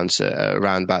chance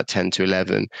around about 10 to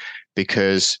 11,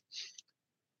 because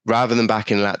rather than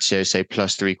backing Lazio, say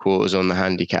plus 3/4 on the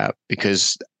handicap,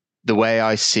 because the way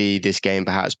I see this game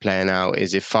perhaps playing out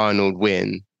is if Feyenoord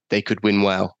win, they could win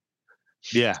well.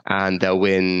 Yeah. And they'll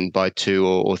win by 2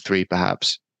 or 3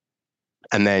 perhaps.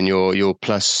 And then your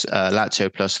plus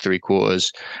Lazio plus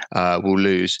 3/4 will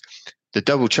lose. The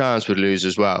double chance would lose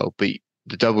as well, but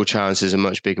the double chance is a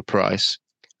much bigger price.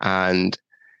 And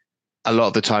a lot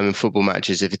of the time in football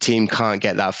matches, if a team can't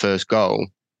get that first goal,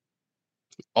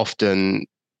 often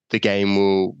the game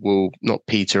will not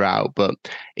peter out, but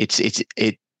it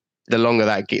the longer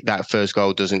that first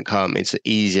goal doesn't come, it's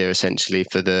easier essentially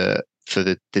for the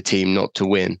team not to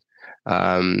win.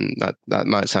 That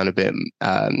might sound a bit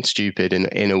stupid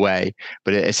in a way,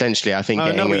 but essentially I think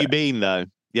I know what you mean though.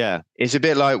 Yeah, it's a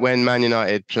bit like when Man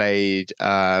United played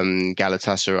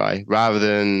Galatasaray. Rather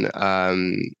than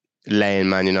laying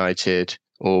Man United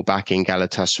or backing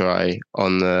Galatasaray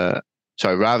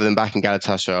rather than backing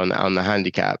Galatasaray on the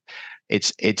handicap,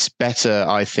 it's better,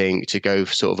 I think, to go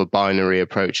for sort of a binary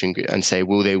approach and say,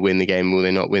 will they win the game? Will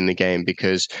they not win the game?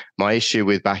 Because my issue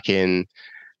with backing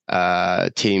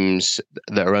teams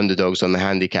that are underdogs on the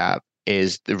handicap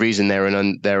is the reason they're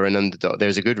an underdog.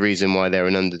 There's a good reason why they're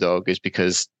an underdog, is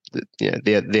because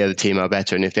the other team are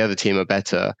better, and if the other team are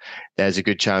better, there's a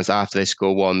good chance after they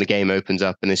score one, the game opens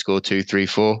up and they score 2, 3,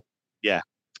 4. Yeah.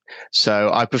 So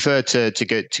I prefer to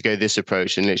go this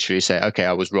approach and literally say, okay,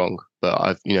 I was wrong,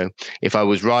 but if I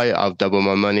was right, I'll double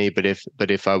my money. But if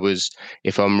I'm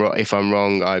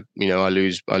wrong, I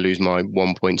lose my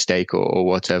 1 point stake or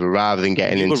whatever, rather than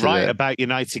getting into. You were right about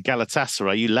United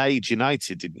Galatasaray. You laid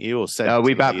United, didn't you? Or said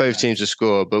we backed both teams to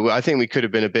score, but I think we could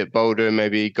have been a bit bolder and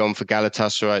maybe gone for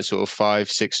Galatasaray sort of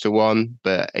 5-6 to 1.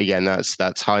 But again,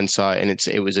 that's hindsight, and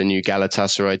it was a new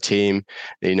Galatasaray team.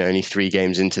 Only 3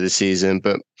 games into the season,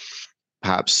 but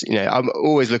perhaps I'm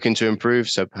always looking to improve,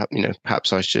 so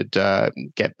perhaps I should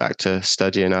get back to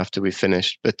studying after we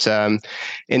finished. But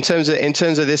in terms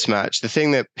of this match, the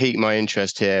thing that piqued my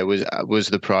interest here was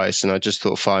the price, and I just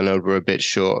thought Feyenoord were a bit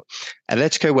short.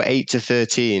 Atletico were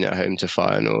 8-13 at home to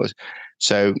Feyenoord.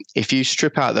 So if you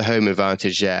strip out the home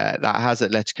advantage there, that has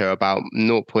Atletico about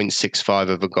 0.65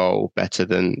 of a goal better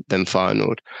than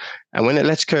Feyenoord. And when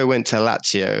Atletico went to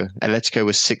Lazio, Atletico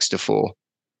was 6-4.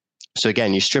 So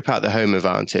again, you strip out the home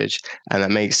advantage, and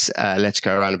that makes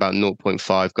Atletico around about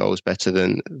 0.5 goals better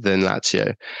than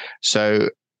Lazio. So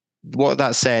what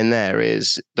that's saying there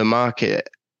is the market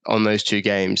on those 2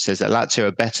 games says that Lazio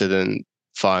are better than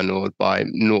Feyenoord by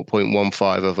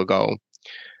 0.15 of a goal.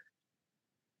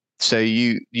 So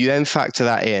you then factor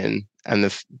that in,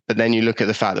 but then you look at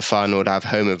the fact that Feyenoord have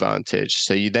home advantage.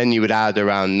 So you would add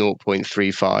around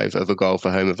 0.35 of a goal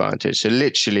for home advantage. So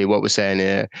literally what we're saying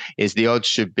here is the odds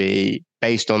should be,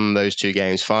 based on those 2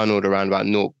 games, Feyenoord around about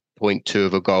 0.2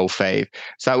 of a goal fave.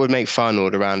 So that would make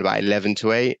Feyenoord around about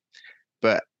 11-8.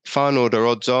 But Feyenoord are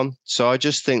odds on. So I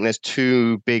just think there's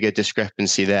too big a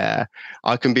discrepancy there.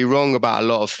 I can be wrong about a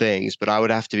lot of things, but I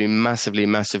would have to be massively,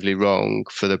 massively wrong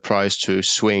for the price to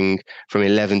swing from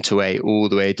 11-8 all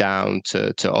the way down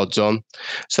to odds on.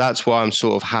 So that's why I'm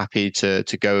sort of happy to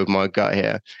go with my gut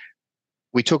here.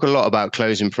 We talk a lot about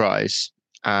closing price,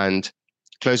 and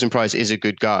closing price is a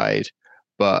good guide.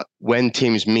 But when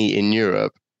teams meet in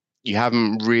Europe, you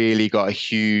haven't really got a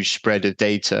huge spread of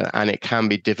data, and it can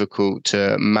be difficult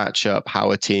to match up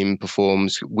how a team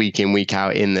performs week in, week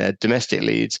out in their domestic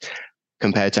leagues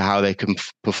compared to how they can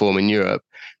perform in Europe.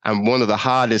 And one of the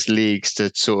hardest leagues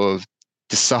to sort of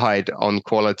decide on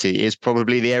quality is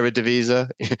probably the Eredivisie.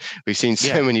 We've seen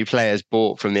so many players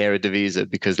bought from the Eredivisie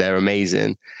because they're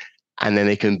amazing, and then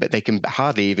they can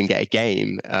hardly even get a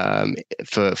game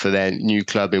for their new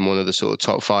club in one of the sort of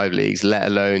top 5 leagues, let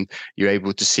alone you're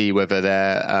able to see whether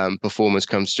their performance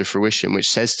comes to fruition, which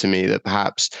says to me that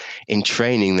perhaps in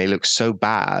training they look so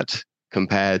bad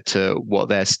compared to what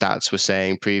their stats were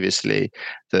saying previously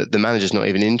that the manager's not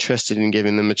even interested in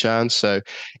giving them a chance. So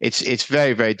it's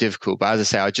very, very difficult. But as I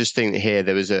say, I just think that here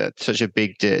there was such a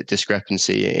big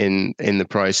discrepancy in the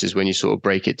prices when you sort of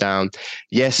break it down.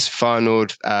 Yes,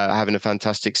 Feyenoord having a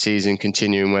fantastic season,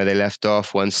 continuing where they left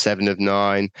off, won 7 of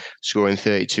 9, scoring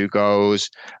 32 goals.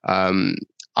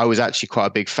 I was actually quite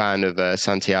a big fan of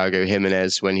Santiago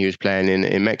Jimenez when he was playing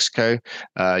in Mexico.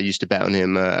 Used to bet on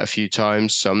him a few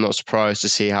times, so I'm not surprised to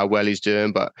see how well he's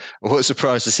doing. But I was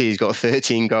surprised to see he's got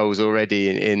 13 goals already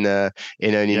in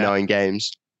only 9 games.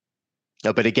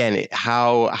 But again,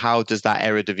 how does that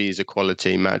Eredivisie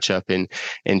quality match up in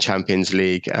Champions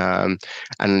League?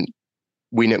 And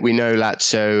we know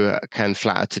Lazio can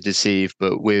flatter to deceive,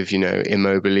 but with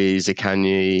Immobile,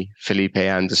 Zaccagni, Felipe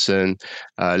Anderson,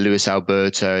 Luis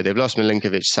Alberto, they've lost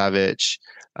Milinkovic-Savic,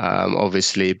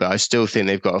 obviously, but I still think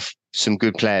they've got some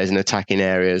good players in attacking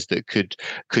areas that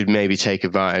could maybe take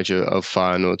advantage of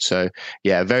Feyenoord. So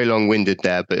yeah, very long-winded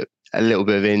there, but a little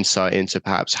bit of insight into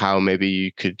perhaps how maybe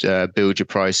you could build your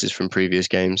prices from previous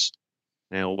games.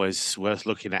 Now, always worth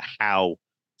looking at how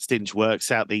Stinch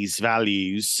works out these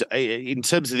values. In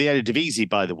terms of the Eredivisie,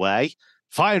 by the way,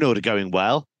 Feyenoord are going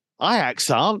well.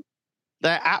 Ajax aren't.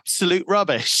 They're absolute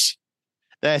rubbish.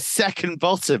 They're second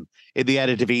bottom in the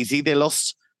Eredivisie. They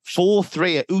lost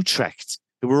 4-3 at Utrecht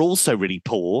who were also really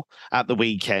poor at the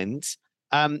weekend.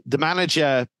 The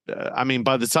manager,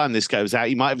 by the time this goes out,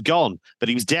 he might have gone, but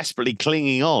he was desperately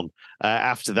clinging on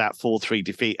after that 4-3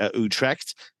 defeat at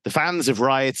Utrecht. The fans have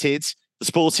rioted. The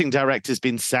sporting director's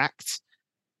been sacked.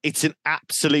 It's an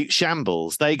absolute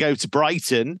shambles. They go to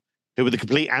Brighton, who were the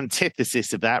complete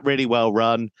antithesis of that, really well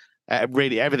run,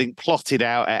 really everything plotted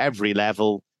out at every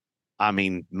level. I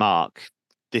mean, Mark,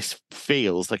 this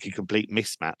feels like a complete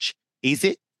mismatch. Is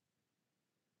it?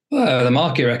 Well, the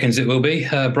market reckons it will be.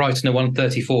 Brighton are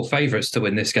 134 favourites to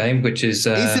win this game, which is...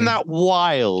 Isn't that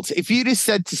wild? If you just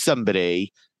said to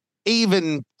somebody,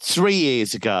 even 3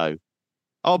 years ago,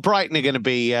 Brighton are going to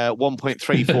be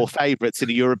 1.34 favourites in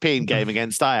a European game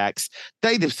against Ajax,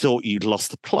 they'd have thought you'd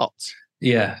lost the plot.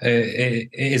 Yeah, it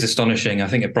is astonishing. I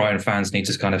think if Brighton fans need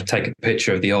to kind of take a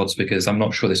picture of the odds, because I'm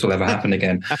not sure this will ever happen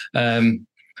again.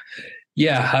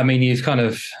 Yeah, I mean,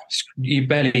 you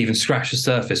barely even scratched the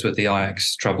surface with the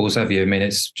Ajax troubles, have you? I mean,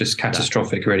 it's just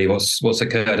catastrophic, really, what's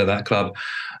occurred at that club.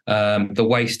 The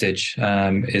wastage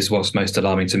is what's most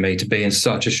alarming to me, to be in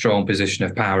such a strong position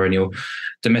of power in your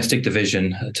domestic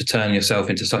division, to turn yourself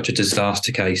into such a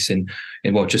disaster case in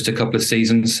just a couple of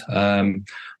seasons.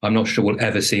 I'm not sure we'll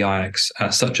ever see Ajax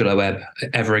at such a low ebb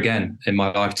ever again in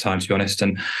my lifetime, to be honest.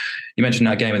 And you mentioned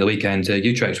that game of the weekend.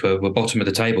 Utrecht were bottom of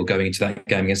the table going into that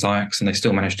game against Ajax, and they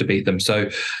still managed to beat them.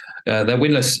 So they're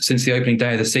winless since the opening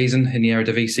day of the season in the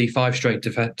Eredivisie. 5 straight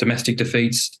domestic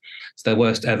defeats. It's their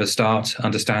worst ever start,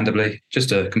 understandably.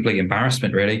 Just a complete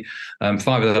embarrassment, really. 5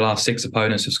 of the last 6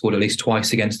 opponents have scored at least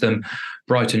twice against them.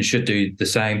 Brighton should do the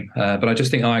same. But I just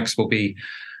think Ajax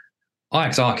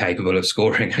are capable of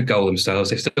scoring a goal themselves.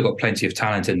 They've still got plenty of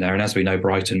talent in there. And as we know,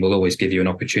 Brighton will always give you an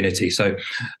opportunity. So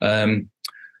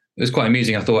it was quite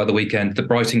amusing, I thought, at the weekend. The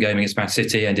Brighton game against Man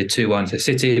City ended 2-1 to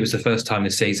City. It was the first time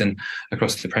this season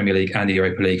across the Premier League and the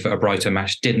Europa League that a Brighton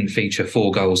match didn't feature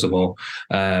 4 goals or more.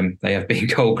 They have been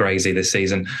goal crazy this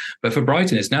season. But for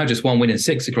Brighton, it's now just 1 win in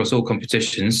 6 across all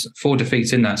competitions, 4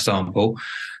 defeats in that sample.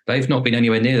 They've not been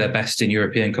anywhere near their best in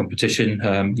European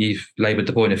competition. You've laboured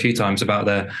the point a few times about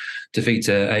their defeat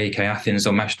to AEK Athens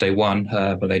on match day 1,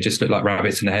 but they just look like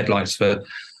rabbits in the headlights for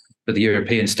the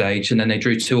European stage. And then they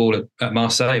drew 2-2 at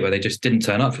Marseille, where they just didn't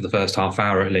turn up for the first half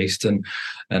hour at least, and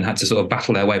had to sort of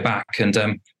battle their way back. And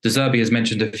De Zerbi has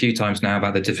mentioned a few times now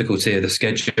about the difficulty of the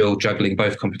schedule, juggling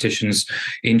both competitions.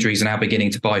 Injuries are now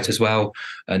beginning to bite as well.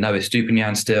 Noah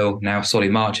Stupinian still, now Solly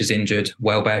March is injured,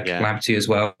 Welbeck, Lamptey as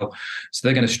well. So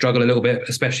they're going to struggle a little bit,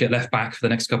 especially at left back for the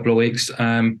next couple of weeks.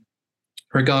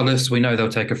 Regardless, we know they'll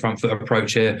take a front foot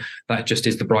approach here. That just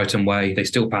is the Brighton way. They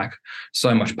still pack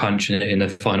so much punch in the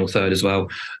final third as well.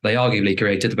 They arguably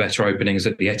created the better openings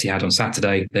at the Etihad on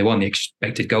Saturday. They won the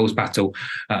expected goals battle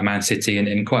at Man City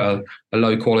in quite a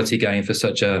low quality game for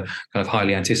such a kind of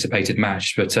highly anticipated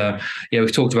match. But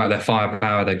we've talked about their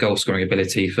firepower, their goal scoring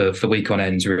ability for week on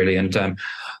end, really. And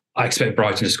I expect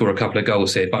Brighton to score a couple of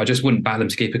goals here, but I just wouldn't back them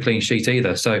to keep a clean sheet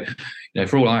either. So,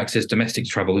 for all Ajax's domestic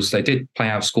troubles, they did play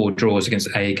out score draws against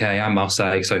AEK and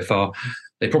Marseille so far.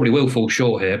 They probably will fall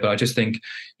short here, but I just think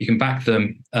you can back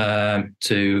them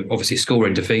to obviously score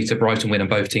in defeat. A Brighton win and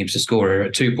both teams to score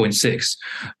at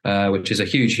 2.6, which is a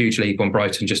huge, huge leap on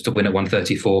Brighton just to win at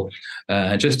 134.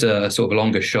 And just a sort of a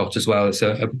longer shot as well. It's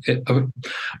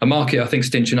a market I think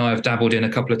Stinch and I have dabbled in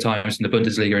a couple of times in the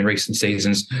Bundesliga in recent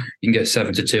seasons. You can get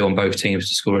 7-2 on both teams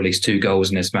to score at least 2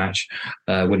 goals in this match.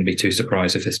 Wouldn't be too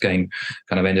surprised if this game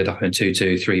kind of ended up in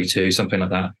 2-2, 3-2, something like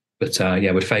that. But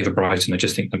would favour Brighton. I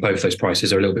just think that both those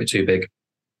prices are a little bit too big.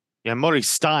 Yeah, Maurice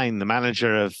Stein, the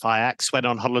manager of Ajax, went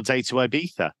on holiday to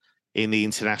Ibiza in the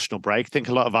international break. I think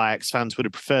a lot of Ajax fans would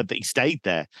have preferred that he stayed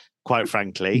there, quite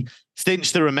frankly.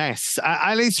 Stinch, they're a mess.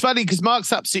 And it's funny because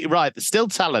Mark's absolutely right. There's still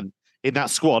talent in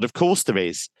that squad. Of course there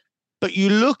is. But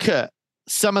you look at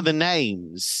some of the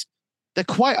names, they're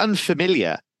quite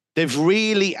unfamiliar. They've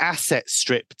really asset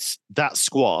stripped that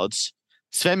squad.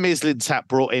 Sven Mislintat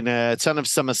brought in a ton of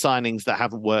summer signings that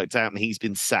haven't worked out, and he's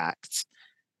been sacked.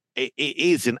 It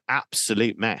is an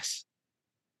absolute mess.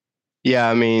 Yeah,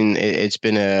 I mean, it's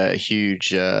been a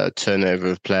huge turnover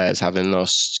of players, having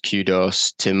lost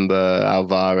Kudos, Timber,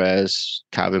 Alvarez,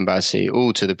 Calvin Bassey,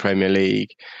 all to the Premier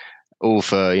League, all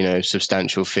for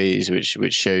substantial fees, which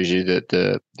shows you that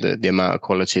the amount of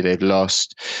quality they've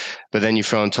lost. But then you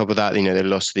throw on top of that, they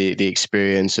lost the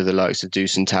experience of the likes of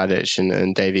Dusan Tadic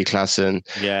and Davy Klaassen.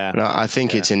 Yeah, and I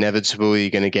think it's inevitable. You're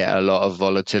going to get a lot of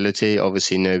volatility.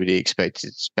 Obviously, nobody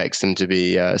expects them to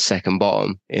be second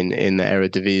bottom in the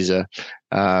Eredivisie.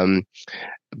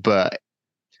 But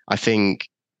I think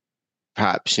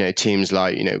perhaps teams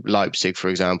like Leipzig, for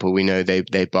example, we know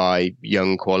they buy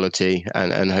young quality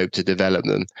and hope to develop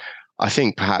them. I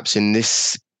think perhaps in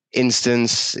this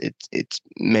instance, it's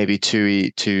maybe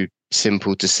too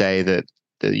simple to say that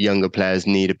the younger players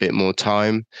need a bit more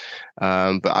time.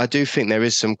 But I do think there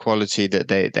is some quality that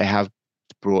they have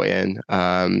brought in.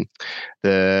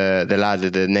 The lad,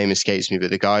 the name escapes me,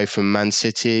 but the guy from Man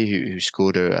City who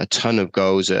scored a ton of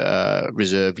goals at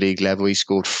reserve league level. He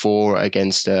scored 4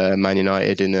 against Man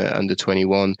United in the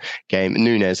under-21 game.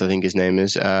 Nunes, I think his name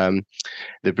is, the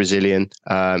Brazilian.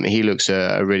 He looks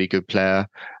a really good player.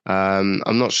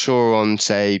 I'm not sure on,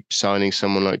 say, signing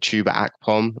someone like Chuba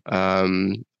Akpom.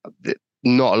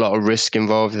 Not a lot of risk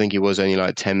involved. I think he was only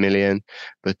like 10 million.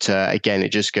 But again, it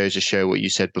just goes to show what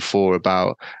you said before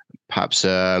about perhaps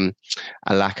a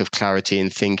lack of clarity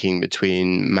in thinking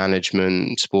between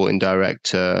management, sporting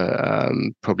director,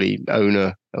 probably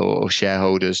owner or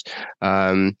shareholders.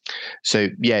 So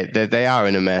yeah, they are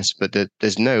in a mess, but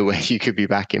there's no way you could be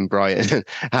back in Brighton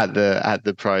at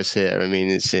the price here. I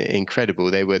mean, it's incredible.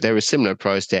 They were a similar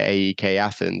price to AEK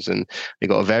Athens, and they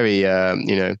got a very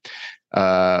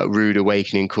rude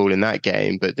awakening call in that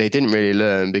game, but they didn't really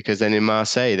learn, because then in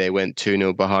Marseille they went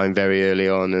 2-0 behind very early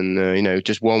on, and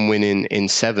just one win in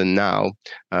 7 now.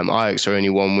 Ajax are only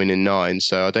 1 win in 9,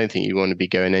 so I don't think you want to be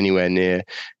going anywhere near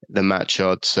the match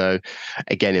odds. So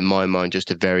again, in my mind, just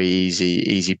a very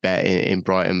easy bet in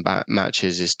Brighton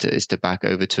matches is to back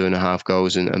over 2.5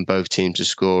 goals and both teams to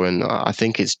score, and I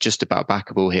think it's just about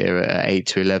backable here at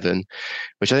 8-11,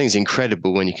 which I think is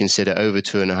incredible when you consider over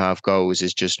 2.5 goals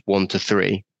is just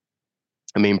 1-3.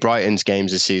 I mean, Brighton's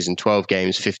games this season, 12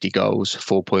 games, 50 goals,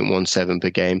 4.17 per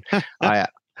game.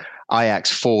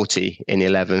 Ajax 40 in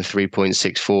 11,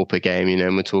 3.64 per game,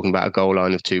 and we're talking about a goal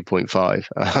line of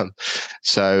 2.5.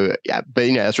 So, yeah,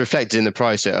 but, that's reflected in the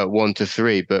price at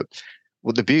 1-3. But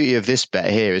well, the beauty of this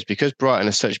bet here is because Brighton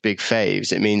are such big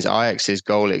faves, it means Ajax's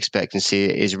goal expectancy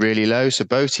is really low. So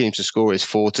both teams to score is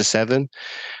 4-7.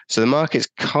 So the market's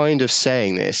kind of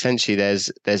saying that essentially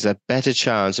there's a better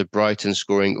chance of Brighton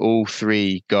scoring all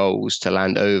 3 goals to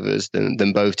land overs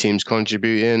than both teams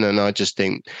contributing. And I just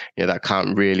think that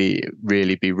can't really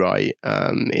be right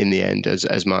in the end.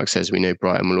 As Mark says, we know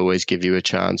Brighton will always give you a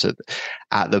chance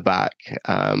at the back.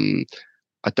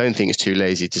 I don't think it's too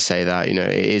lazy to say that. It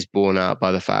is borne out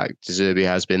by the fact De Zerbi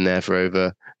has been there for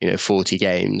over 40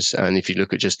 games, and if you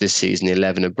look at just this season,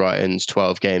 11 of Brighton's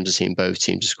 12 games have seen both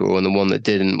teams score, and the one that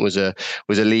didn't was a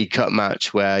League Cup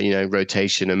match where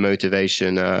rotation and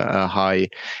motivation are high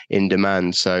in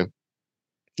demand. So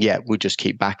yeah, we'll just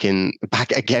keep back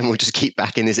again. We'll just keep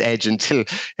backing this edge until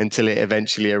it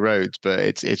eventually erodes. But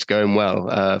it's going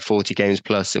well. 40 games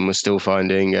plus, and we're still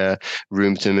finding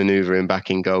room to manoeuvre in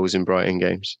backing goals in Brighton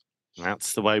games.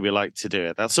 That's the way we like to do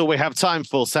it. That's all we have time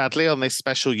for, sadly, on this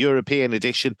special European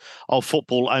edition of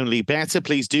Football Only Bettor.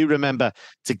 Please do remember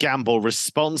to gamble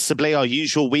responsibly. Our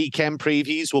usual weekend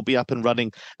previews will be up and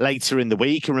running later in the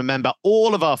week. And remember,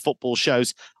 all of our football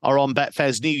shows are on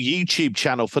Betfair's new YouTube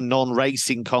channel for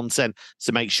non-racing content.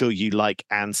 So make sure you like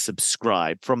and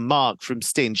subscribe. From Mark, from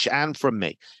Stinch, and from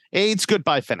me, it's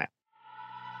goodbye for now.